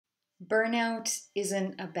Burnout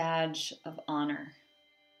isn't a badge of honor.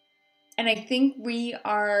 And I think we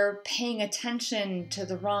are paying attention to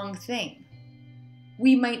the wrong thing.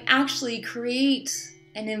 We might actually create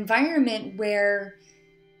an environment where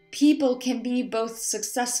people can be both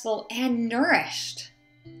successful and nourished,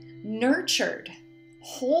 nurtured,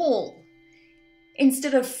 whole,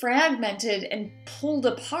 instead of fragmented and pulled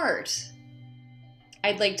apart.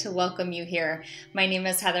 I'd like to welcome you here. My name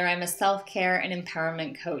is Heather. I'm a self-care and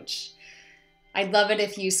empowerment coach. I'd love it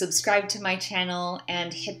if you subscribe to my channel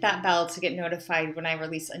and hit that bell to get notified when I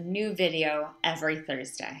release a new video every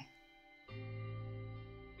Thursday.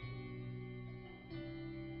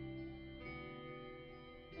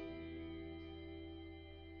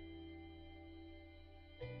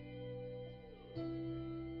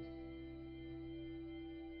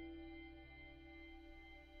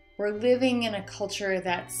 We're living in a culture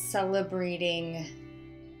that's celebrating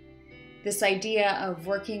this idea of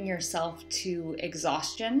working yourself to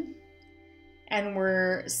exhaustion, and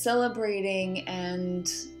we're celebrating, and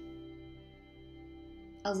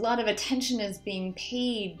a lot of attention is being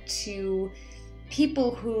paid to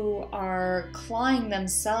people who are clawing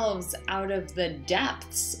themselves out of the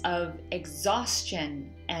depths of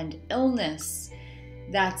exhaustion and illness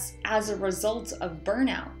that's as a result of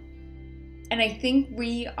burnout. And I think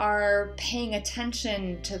we are paying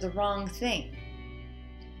attention to the wrong thing.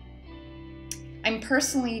 I'm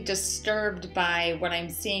personally disturbed by what I'm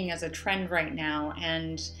seeing as a trend right now,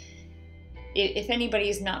 and if anybody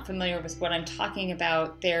is not familiar with what I'm talking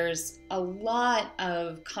about, there's a lot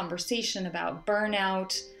of conversation about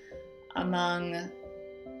burnout among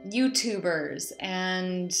YouTubers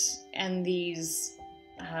and these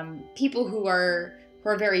people who are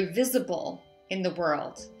very visible in the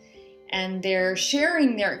world. And they're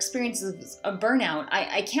sharing their experiences of burnout.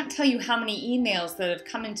 I can't tell you how many emails that have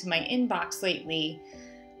come into my inbox lately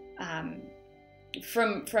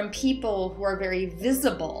from people who are very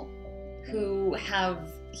visible, who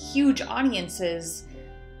have huge audiences,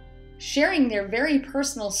 sharing their very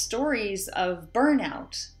personal stories of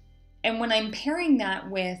burnout. And when I'm pairing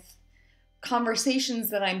that with conversations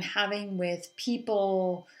that I'm having with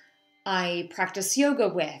people I practice yoga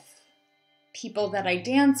with, people that I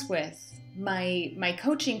dance with, my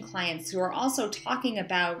coaching clients who are also talking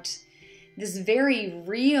about this very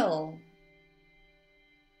real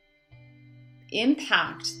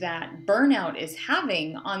impact that burnout is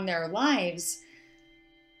having on their lives,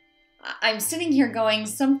 I'm sitting here going,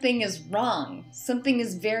 something is wrong. Something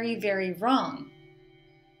is very, very wrong.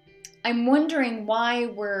 I'm wondering why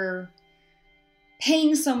we're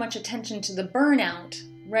paying so much attention to the burnout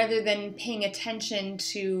rather than paying attention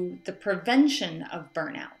to the prevention of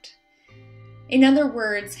burnout. In other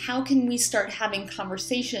words, how can we start having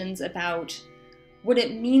conversations about what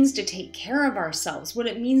it means to take care of ourselves, what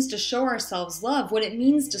it means to show ourselves love, what it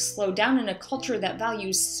means to slow down in a culture that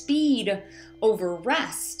values speed over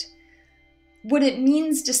rest, what it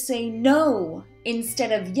means to say no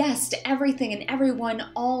instead of yes to everything and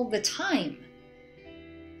everyone all the time.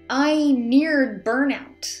 I neared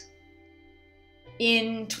burnout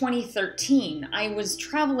in 2013. I was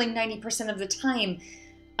traveling 90% of the time.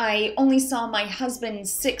 I only saw my husband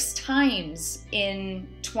 6 times in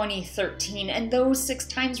 2013, and those 6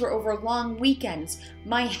 times were over long weekends.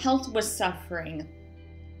 My health was suffering.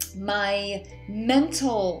 My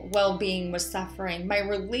mental well-being was suffering. My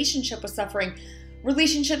relationship was suffering.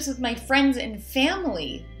 Relationships with my friends and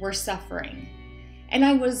family were suffering. And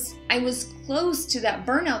I was close to that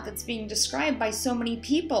burnout that's being described by so many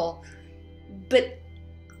people. But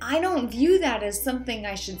I don't view that as something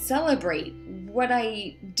I should celebrate. What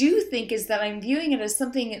I do think is that I'm viewing it as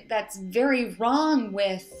something that's very wrong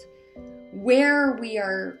with where we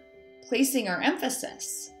are placing our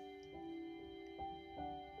emphasis.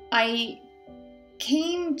 I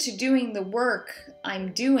came to doing the work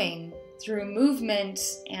I'm doing through movement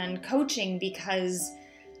and coaching because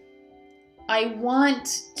I want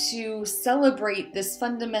to celebrate this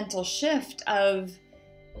fundamental shift of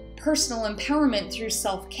personal empowerment through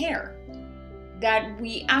self-care, that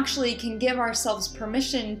we actually can give ourselves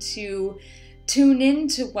permission to tune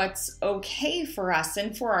into what's okay for us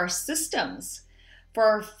and for our systems, for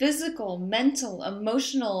our physical, mental,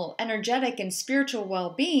 emotional, energetic, and spiritual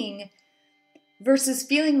well-being, versus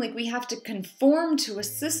feeling like we have to conform to a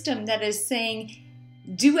system that is saying,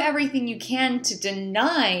 do everything you can to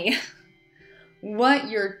deny what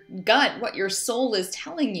your gut, what your soul is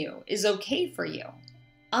telling you is okay for you.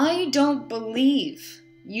 I don't believe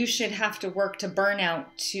you should have to work to burnout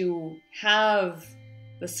to have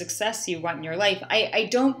the success you want in your life. I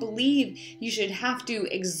don't believe you should have to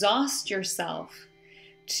exhaust yourself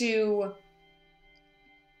to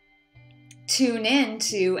tune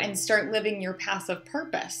into and start living your path of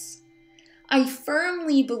purpose. I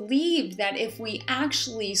firmly believe that if we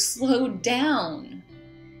actually slowed down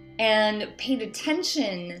and paid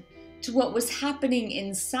attention to what was happening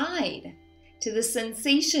inside, to the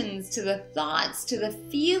sensations, to the thoughts, to the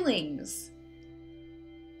feelings,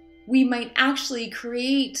 we might actually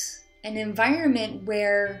create an environment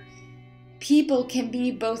where people can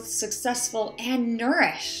be both successful and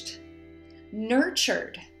nourished,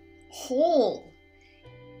 nurtured, whole,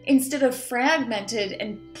 instead of fragmented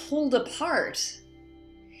and pulled apart.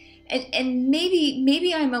 And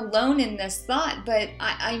maybe I'm alone in this thought, but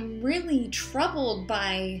I'm really troubled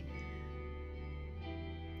by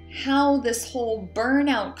how this whole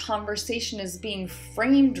burnout conversation is being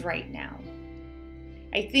framed right now.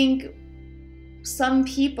 I think some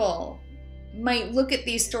people might look at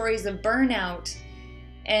these stories of burnout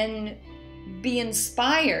and be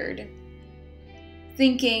inspired,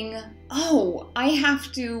 thinking, oh, I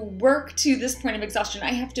have to work to this point of exhaustion.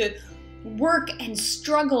 I have to work and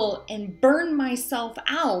struggle and burn myself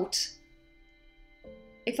out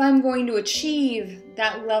if I'm going to achieve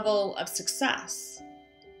that level of success.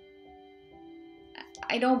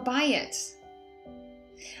 I don't buy it.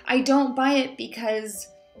 I don't buy it because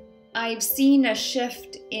I've seen a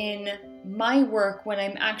shift in my work when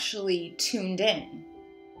I'm actually tuned in,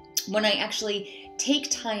 when I actually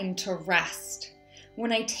take time to rest,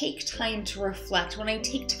 when I take time to reflect, when I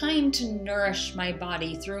take time to nourish my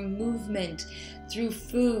body through movement, through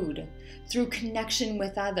food, through connection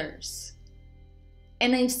with others.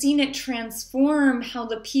 And I've seen it transform how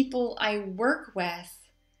the people I work with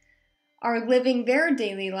are living their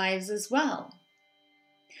daily lives as well.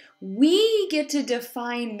 We get to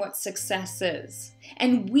define what success is,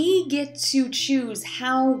 and we get to choose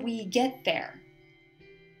how we get there.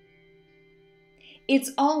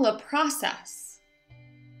 It's all a process.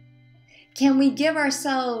 Can we give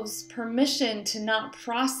ourselves permission to not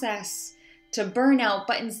process to burnout,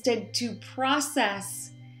 but instead to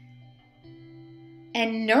process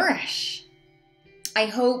and nourish? I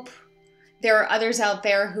hope there are others out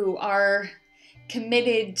there who are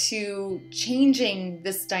committed to changing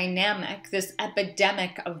this dynamic, this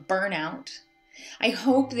epidemic of burnout. I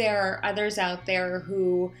hope there are others out there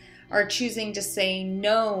who are choosing to say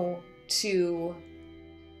no to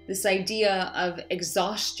this idea of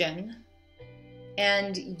exhaustion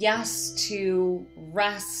and yes to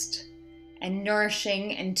rest and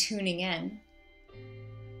nourishing and tuning in.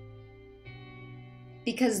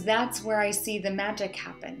 Because that's where I see the magic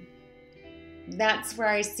happen. That's where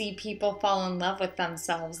I see people fall in love with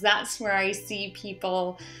themselves. That's where I see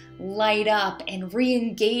people light up and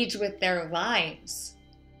re-engage with their lives.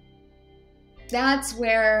 That's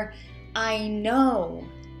where I know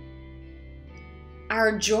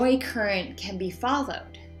our joy current can be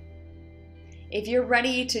followed. If you're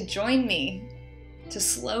ready to join me, to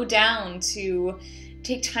slow down, to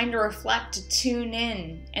take time to reflect, to tune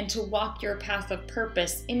in, and to walk your path of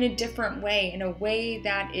purpose in a different way, in a way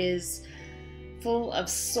that is full of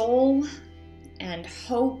soul and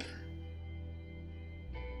hope,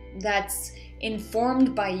 that's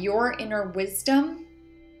informed by your inner wisdom,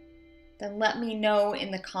 then let me know in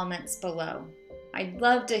the comments below. I'd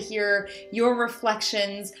love to hear your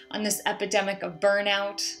reflections on this epidemic of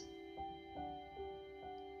burnout.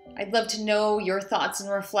 I'd love to know your thoughts and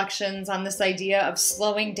reflections on this idea of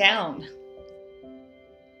slowing down.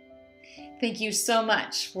 Thank you so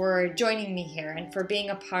much for joining me here and for being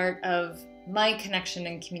a part of my connection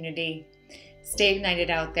and community. Stay ignited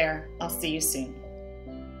out there. I'll see you soon.